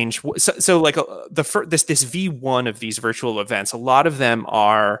to change. So like this V1 of these virtual events, a lot of them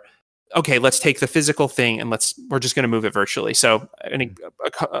are, okay, let's take the physical thing and we're just going to move it virtually. So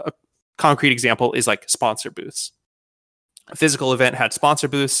a concrete example is like sponsor booths. A physical event had sponsor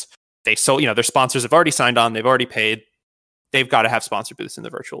booths. They sold, their sponsors have already signed on. They've already paid. They've got to have sponsor booths in the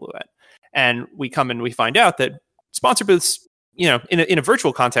virtual event. And we come and we find out that sponsor booths, in a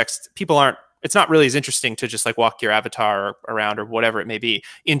virtual context, it's not really as interesting to just like walk your avatar around or whatever it may be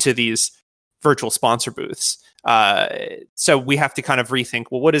into these virtual sponsor booths. So we have to kind of rethink,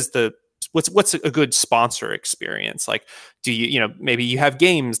 well, what's a good sponsor experience? Like, do maybe you have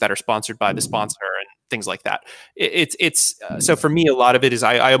games that are sponsored by the sponsor and things like that. So for me, a lot of it is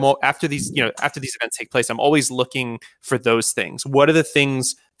I am after these events take place, I'm always looking for those things. What are the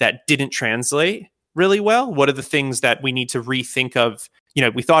things that didn't translate really well? What are the things that we need to rethink of?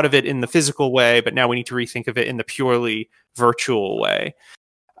 We thought of it in the physical way, but now we need to rethink of it in the purely virtual way.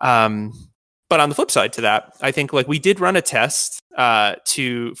 But on the flip side to that, I think like we did run a test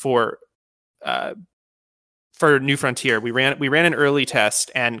for New Frontier. We ran an early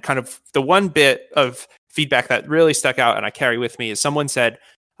test, and kind of the one bit of feedback that really stuck out and I carry with me is someone said,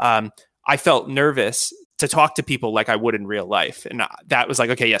 I felt nervous to talk to people like I would in real life. And that was like,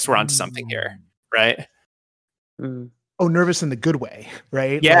 okay, yes, we're onto something here. Right. Oh, nervous in the good way,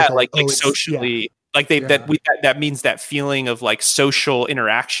 right? Yeah, like socially, yeah. that means that feeling of like social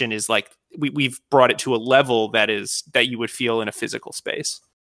interaction is like we've brought it to a level that you would feel in a physical space.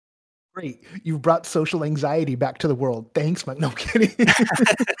 Great, you've brought social anxiety back to the world. Thanks, Mike. No, I'm kidding.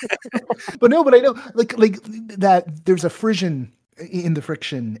 but I know, like that. There's a frisson in the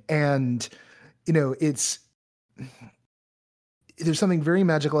friction, and there's something very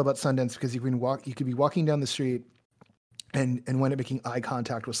magical about Sundance because you could be walking down the street and wind up making eye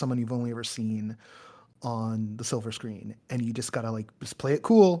contact with someone you've only ever seen on the silver screen. And you just gotta just play it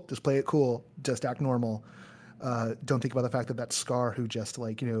cool, just act normal. Don't think about the fact that Scar who just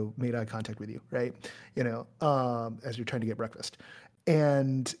made eye contact with you, right? As you're trying to get breakfast.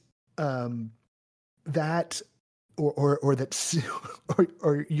 And that or that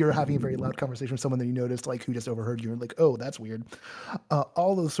or you're having a very loud conversation with someone that you noticed who just overheard you and oh, that's weird.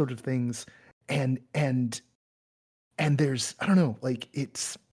 All those sort of things. And there's, I don't know,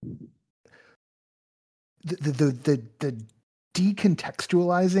 it's the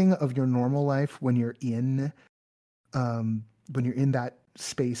decontextualizing of your normal life when you're in that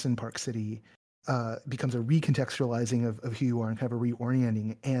space in Park City becomes a recontextualizing of who you are and kind of a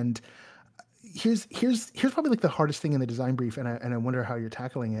reorienting. And here's probably the hardest thing in the design brief, and I wonder how you're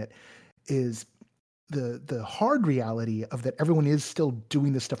tackling it, is the hard reality of that everyone is still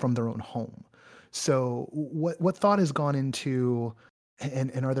doing this stuff from their own home. So what thought has gone into,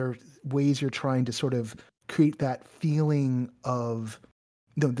 and are there ways you're trying to sort of create that feeling of,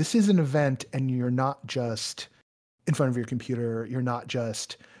 no, this is an event and you're not just in front of your computer, you're not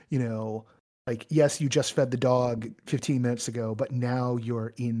just, like, yes, you just fed the dog 15 minutes ago, but now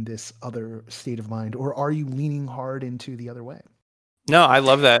you're in this other state of mind? Or are you leaning hard into the other way? No, I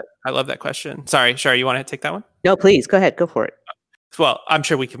love that. I love that question. Sorry, Shari, you want to take that one? No, please go ahead. Go for it. Well, I'm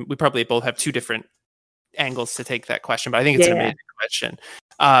sure we probably both have two different angles to take that question, but I think it's an amazing question.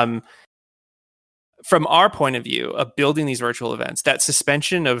 From our point of view of building these virtual events, that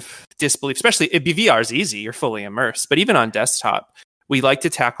suspension of disbelief, especially VR is easy, you're fully immersed, but even on desktop, we like to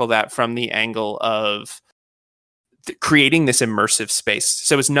tackle that from the angle of creating this immersive space.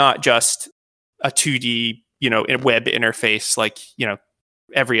 So it's not just a 2D, web interface like,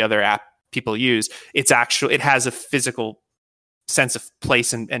 every other app people use. It's actually, it has a physical sense of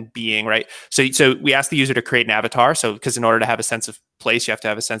place and being, right? So we ask the user to create an avatar. So because in order to have a sense of place, you have to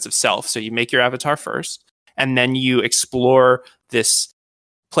have a sense of self. So you make your avatar first, and then you explore this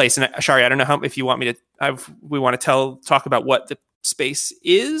place. And Shari, I don't know if you want me to. We want to talk about what the space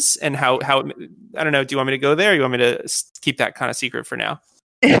is and how. I don't know. Do you want me to go there? Or you want me to keep that kind of secret for now?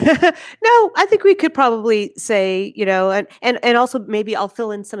 No, I think we could probably say, and also maybe I'll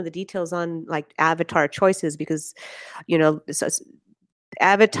fill in some of the details on like avatar choices, because,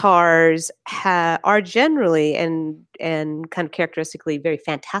 avatars are generally and kind of characteristically very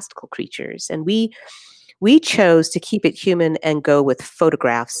fantastical creatures, and we chose to keep it human and go with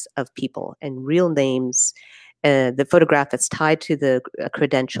photographs of people and real names, the photograph that's tied to the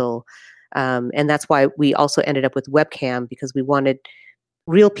credential, and that's why we also ended up with webcam, because we wanted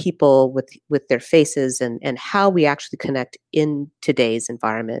real people with their faces and how we actually connect in today's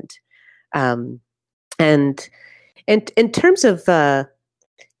environment. And in terms of, when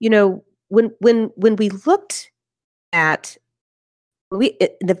we looked at, in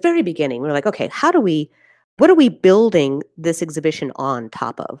the very beginning, we were like, okay, what are we building this exhibition on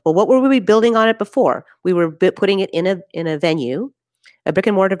top of? Well, what were we building on it before? We were putting it in a venue, a brick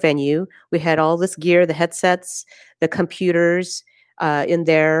and mortar venue. We had all this gear, the headsets, the computers, in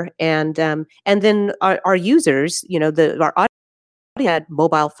there, and then our users, our audience had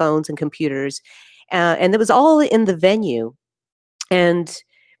mobile phones and computers, and it was all in the venue. And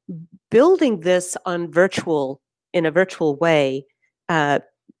building this in a virtual way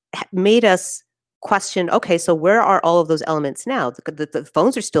made us question, okay, so where are all of those elements now? The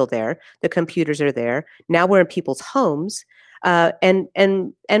phones are still there, the computers are there. Now we're in people's homes. And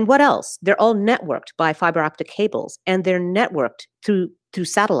what else? They're all networked by fiber optic cables, and they're networked through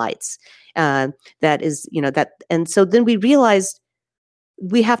satellites. And so then we realized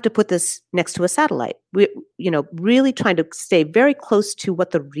we have to put this next to a satellite. We, really trying to stay very close to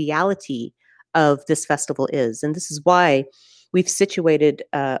what the reality of this festival is, and this is why we've situated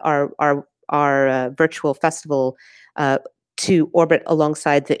our virtual festival to orbit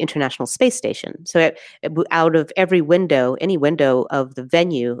alongside the International Space Station. So out of every window, any window of the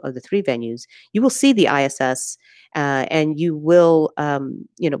venue, of the three venues, you will see the ISS, and you will,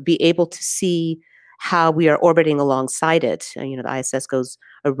 be able to see how we are orbiting alongside it. The ISS goes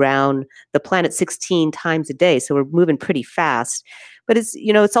around the planet 16 times a day, so we're moving pretty fast. But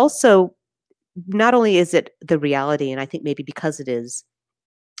it's also, not only is it the reality, and I think maybe because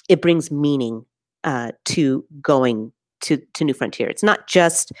it brings meaning to going to New Frontier. It's not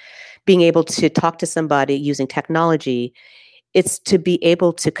just being able to talk to somebody using technology. It's to be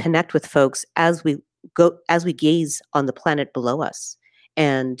able to connect with folks as we gaze on the planet below us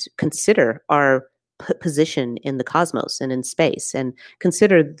and consider our position in the cosmos and in space, and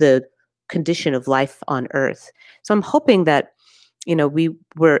consider the condition of life on Earth. So I'm hoping that, we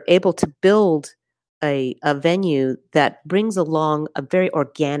were able to build a venue that brings along a very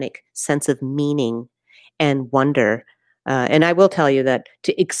organic sense of meaning and wonder. And I will tell you that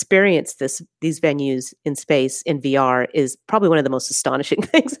to experience these venues in space in VR is probably one of the most astonishing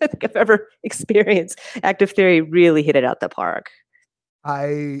things I think I've ever experienced. Active Theory really hit it out the park.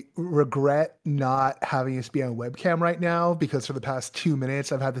 I regret not having us be on webcam right now, because for the past 2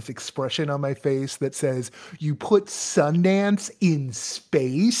 minutes, I've had this expression on my face that says, you put Sundance in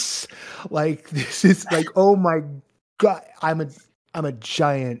space. Like, this is like, oh my God, I'm a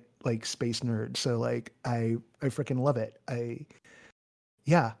giant like space nerd. So like, I freaking love it.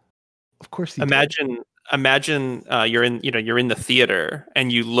 Yeah, of course. Imagine you're in the theater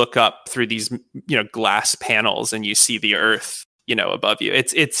and you look up through these, glass panels and you see the Earth, above you.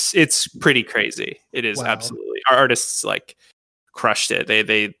 It's pretty crazy. It is. Wow. Absolutely. Our artists like crushed it.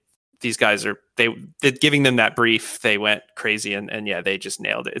 These guys they're giving them that brief. They went crazy and yeah, they just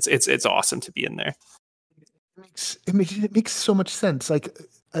nailed it. It's awesome to be in there. It makes so much sense. Like,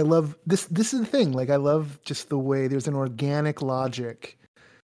 I love this. This is the thing. Like, I love just the way there's an organic logic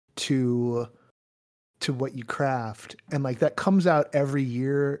to to what you craft, and like that comes out every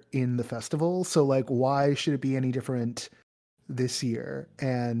year in the festival. So like, why should it be any different this year?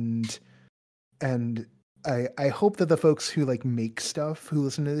 And I hope that the folks who like make stuff who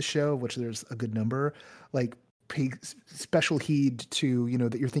listen to the show, which there's a good number, like pay special heed to, you know,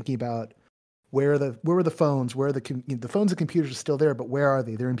 that you're thinking about where were the phones, where are the phones and computers are still there, but where are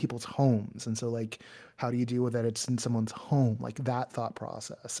they? They're in people's homes. And so like, how do you deal with that? It's in someone's home, like that thought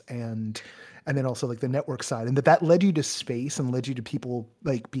process. And then also like the network side, and that led you to space and led you to people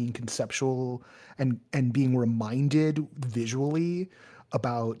like being conceptual and being reminded visually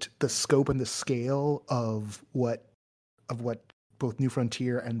about the scope and the scale of what both New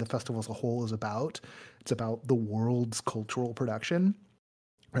Frontier and the festival as a whole is about. It's about the world's cultural production,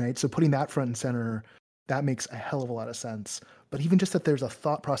 right? So putting that front and center, that makes a hell of a lot of sense. But even just that there's a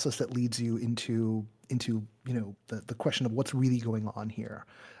thought process that leads you into you know the question of what's really going on here,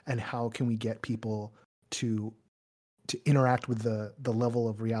 and how can we get people to interact with the level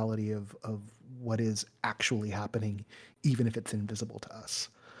of reality of what is actually happening, even if it's invisible to us.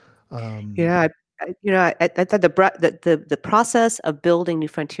 Yeah, I thought the process of building New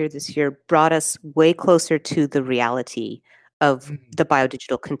Frontier this year brought us way closer to the reality of the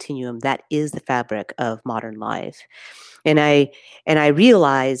biodigital continuum that is the fabric of modern life. And I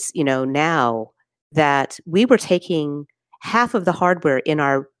realize, you know, now that we were taking half of the hardware in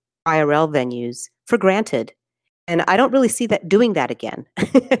our IRL venues for granted. And I don't really see that doing that again.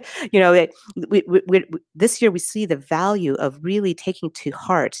 You know, this year we see the value of really taking to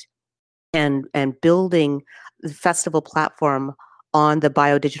heart and building the festival platform on the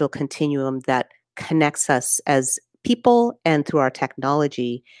biodigital continuum that connects us as people and through our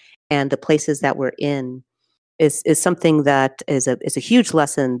technology and the places that we're in is something that is a huge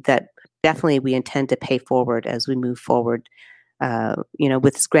lesson that definitely we intend to pay forward as we move forward, you know,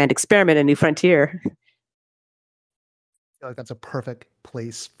 with this grand experiment in New Frontier. I feel like that's a perfect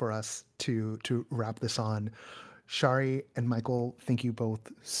place for us to wrap this on. Shari and Michael, thank you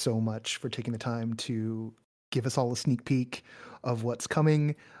both so much for taking the time to give us all a sneak peek of what's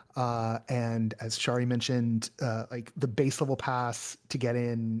coming. And as Shari mentioned, like the base level pass to get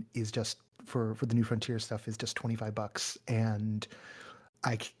in is just for the New Frontier stuff is just $25. And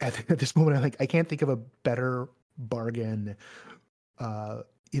at this moment, I can't think of a better bargain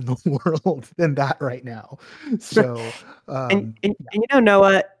in the world than that right now. So, and you know,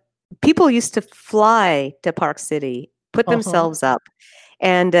 Noah, people used to fly to Park City, put themselves up,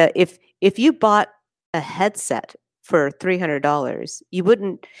 and if you bought a headset for $300, you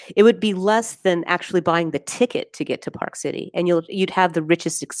wouldn't. It would be less than actually buying the ticket to get to Park City, and you'd have the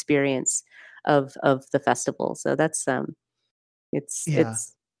richest experience of the festival. So that's it's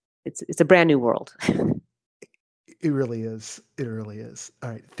a brand new world. It really is. It really is.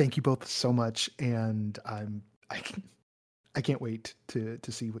 All right. Thank you both so much, and I can't wait to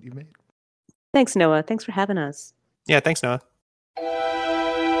see what you made. Thanks, Noah. Thanks for having us. Yeah, thanks, Noah.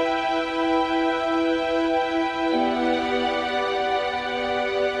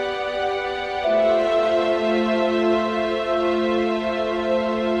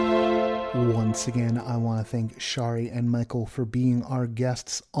 Once again, I want to thank Shari and Michael for being our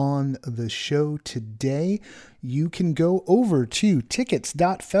guests on the show today. You can go over to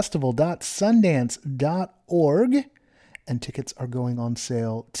tickets.festival.sundance.org, and tickets are going on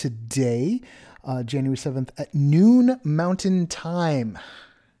sale today, January 7th at noon Mountain Time.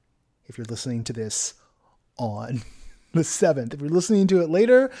 If you're listening to this on the 7th, if you're listening to it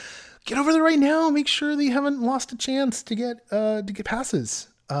later, get over there right now. Make sure that you haven't lost a chance to get passes.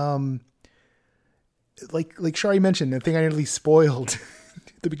 Like Shari mentioned, the thing I nearly spoiled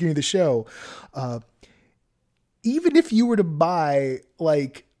at the beginning of the show, even if you were to buy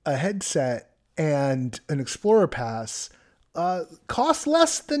like a headset and an Explorer Pass, costs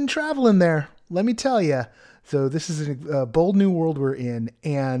less than traveling there, let me tell you. So this is a bold new world we're in,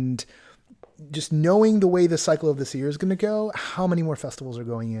 and just knowing the way the cycle of this year is going to go, how many more festivals are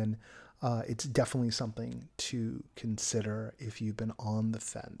going in, it's definitely something to consider if you've been on the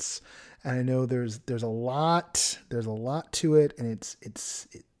fence. And I know there's a lot to it, and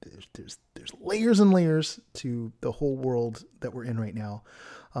there's layers and layers to the whole world that we're in right now.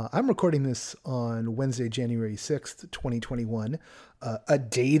 I'm recording this on Wednesday, January 6th, 2021, a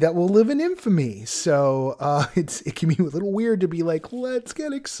day that will live in infamy. So it can be a little weird to be like, let's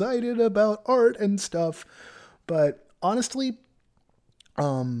get excited about art and stuff. But honestly,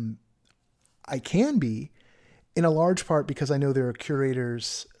 I can be, in a large part because I know there are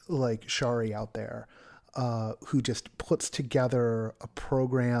curators like Shari out there who just puts together a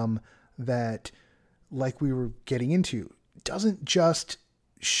program that, like we were getting into, doesn't just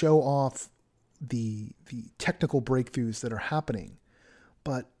show off the technical breakthroughs that are happening,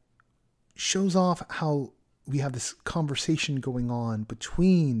 but shows off how we have this conversation going on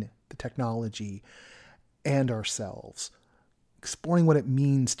between the technology and ourselves, exploring what it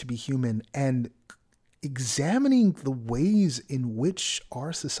means to be human and examining the ways in which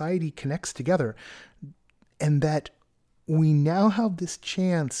our society connects together, and that we now have this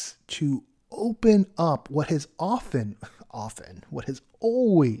chance to open up what has what has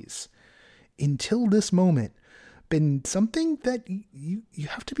always, until this moment, been something that you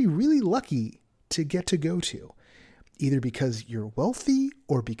have to be really lucky to get to go to, either because you're wealthy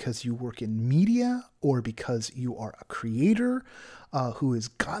or because you work in media or because you are a creator who has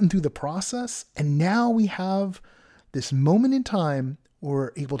gotten through the process. And now we have this moment in time where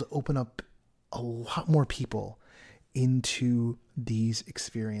we're able to open up a lot more people into these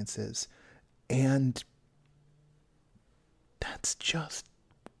experiences. And that's just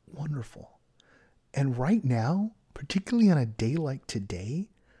wonderful. And right now, particularly on a day like today,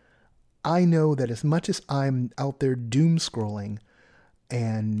 I know that as much as I'm out there doom scrolling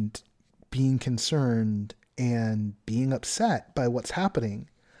and being concerned and being upset by what's happening,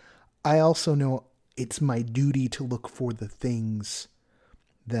 I also know it's my duty to look for the things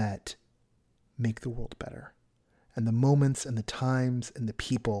that make the world better, and the moments and the times and the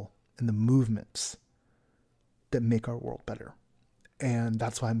people and the movements that make our world better. And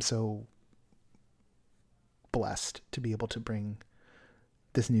that's why I'm so blessed to be able to bring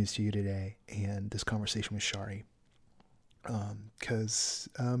this news to you today and this conversation with Shari. Because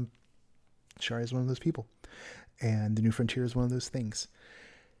Shari is one of those people, and the New Frontier is one of those things.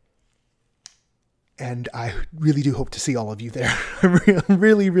 And I really do hope to see all of you there. I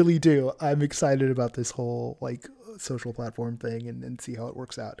really, really do. I'm excited about this whole social platform thing and see how it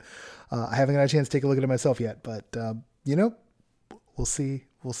works out. I haven't got a chance to take a look at it myself yet, but we'll see.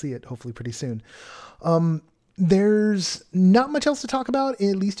 We'll see it hopefully pretty soon. There's not much else to talk about,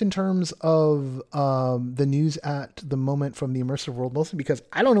 at least in terms of the news at the moment from the immersive world, mostly because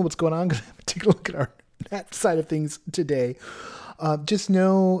I don't know what's going on because I haven't taken a look at that side of things today. Just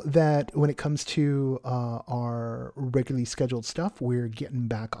know that when it comes to our regularly scheduled stuff, we're getting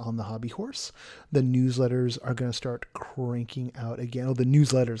back on the hobby horse. The newsletters are going to start cranking out again. Oh, the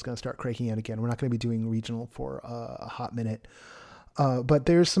newsletter is going to start cranking out again. We're not going to be doing regional for a hot minute. But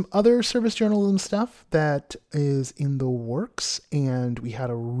there's some other service journalism stuff that is in the works, and we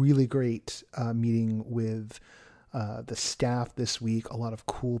had a really great meeting with the staff this week. A lot of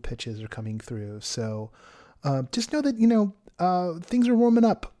cool pitches are coming through. So just know that, things are warming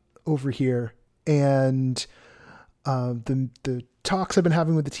up over here, and the talks I've been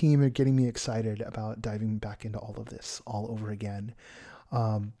having with the team are getting me excited about diving back into all of this all over again.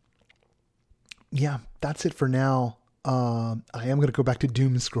 Yeah, that's it for now. I am going to go back to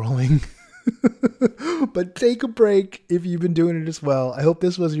doom scrolling, but take a break if you've been doing it as well. I hope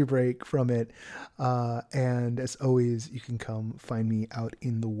this was your break from it. And as always, you can come find me out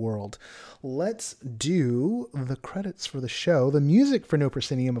in the world. Let's do the credits for the show. The music for No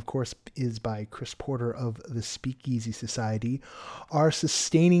Proscenium, of course, is by Chris Porter of the Speakeasy Society. Our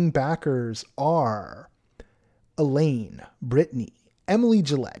sustaining backers are Elaine, Brittany, Emily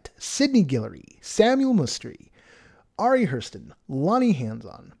Gillette, Sydney Guillory, Samuel Mustry, Ari Hurston, Lonnie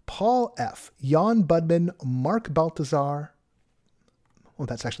Hanson, Paul F., Jan Budman, Mark Baltazar. Well,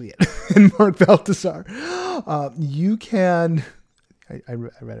 that's actually it. And Mark Baltazar. You can... I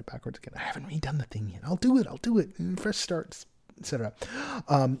read it backwards again. I haven't redone the thing yet. I'll do it. Fresh starts, etc.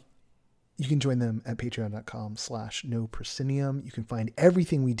 You can join them at patreon.com/noproscenium. You can find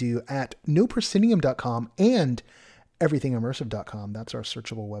everything we do at noproscenium.com and everythingimmersive.com. That's our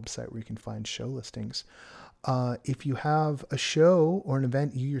searchable website where you can find show listings. If you have a show or an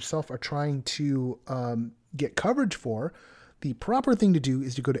event you yourself are trying to get coverage for, the proper thing to do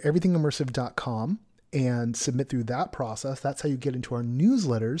is to go to everythingimmersive.com and submit through that process. That's how you get into our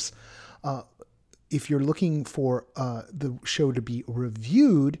newsletters. If you're looking for the show to be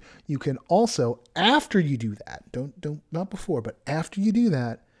reviewed, you can also, after you do that, not before, but after you do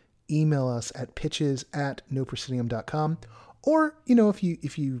that, email us at pitches@noproscenium.com. Or, if you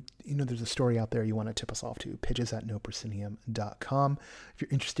there's a story out there you want to tip us off to, pitches@noproscenium.com. If you're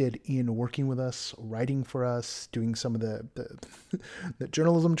interested in working with us, writing for us, doing some of the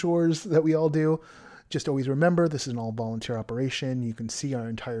journalism chores that we all do, just always remember this is an all volunteer operation. You can see our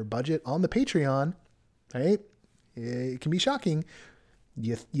entire budget on the Patreon, right? It can be shocking.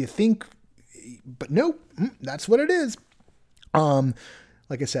 You think, but no, that's what it is.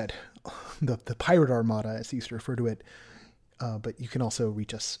 Like I said, the pirate armada, as I used to refer to it. But you can also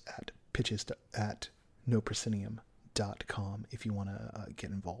reach us at pitches@noproscenium.com. patreon.com if you want to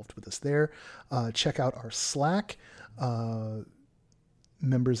get involved with us there. Check out our Slack.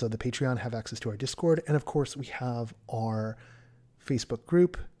 Members of the Patreon have access to our Discord. And of course, we have our Facebook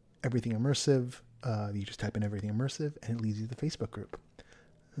group, Everything Immersive. You just type in Everything Immersive and it leads you to the Facebook group.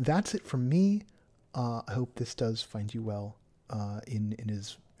 That's it from me. I hope this does find you well in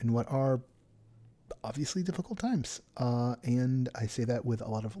what are obviously difficult times. And I say that with a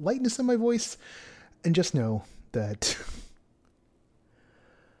lot of lightness in my voice. And just know that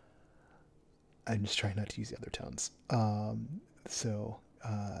I'm just trying not to use the other tones. I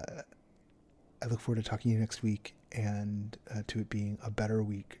look forward to talking to you next week and to it being a better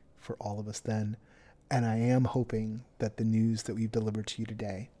week for all of us then. And I am hoping that the news that we've delivered to you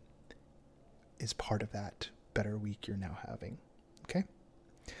today is part of that better week you're now having. Okay?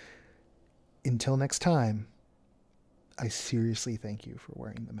 Until next time, I seriously thank you for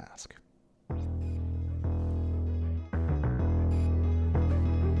wearing the mask.